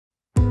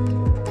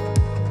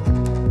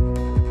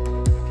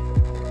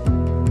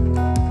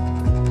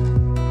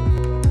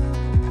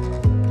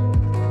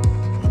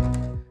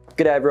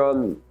G'day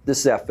everyone, this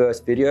is our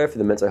first video for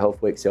the Mental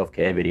Health Week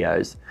self-care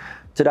videos.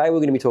 Today we're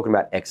going to be talking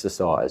about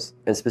exercise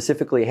and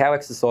specifically how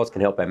exercise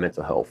can help our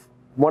mental health.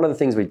 One of the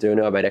things we do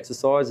know about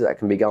exercise is that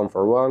can be going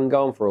for a run,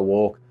 going for a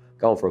walk,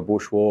 going for a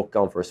bushwalk,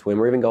 going for a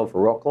swim or even going for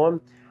a rock climb,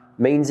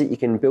 means that you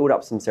can build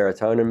up some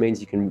serotonin,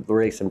 means you can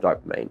release some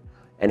dopamine.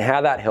 And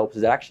how that helps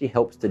is it actually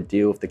helps to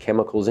deal with the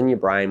chemicals in your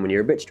brain when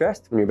you're a bit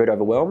stressed, when you're a bit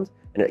overwhelmed,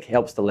 and it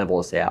helps to level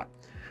us out.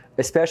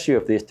 Especially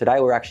with this, today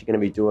we're actually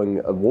going to be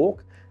doing a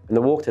walk. And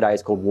the walk today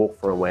is called Walk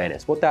for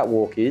Awareness. What that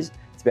walk is,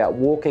 it's about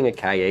walking a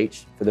K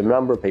each for the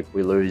number of people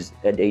we lose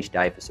each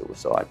day for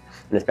suicide.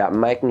 And it's about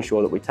making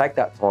sure that we take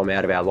that time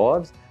out of our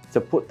lives to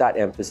put that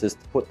emphasis,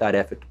 to put that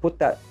effort, to put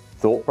that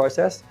thought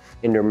process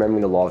into remembering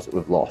the lives that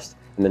we've lost.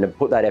 And then to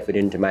put that effort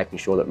into making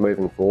sure that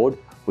moving forward,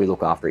 we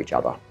look after each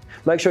other.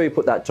 Make sure you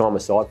put that time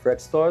aside for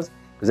exercise,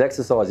 because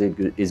exercise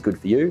is good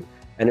for you.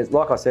 And it's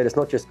like I said, it's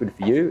not just good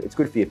for you, it's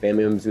good for your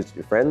family members, it's good for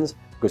your friends,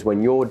 because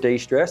when you're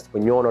de-stressed,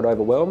 when you're not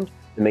overwhelmed,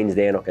 it means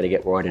they're not going to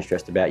get worried and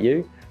stressed about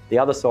you. The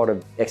other side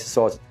of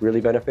exercise that's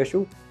really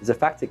beneficial is the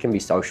fact it can be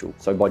social,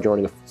 so by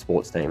joining a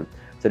sports team.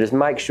 So just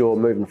make sure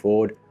moving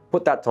forward,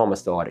 put that time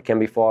aside. It can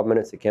be 5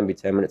 minutes, it can be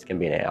 10 minutes, it can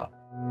be an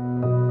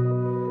hour.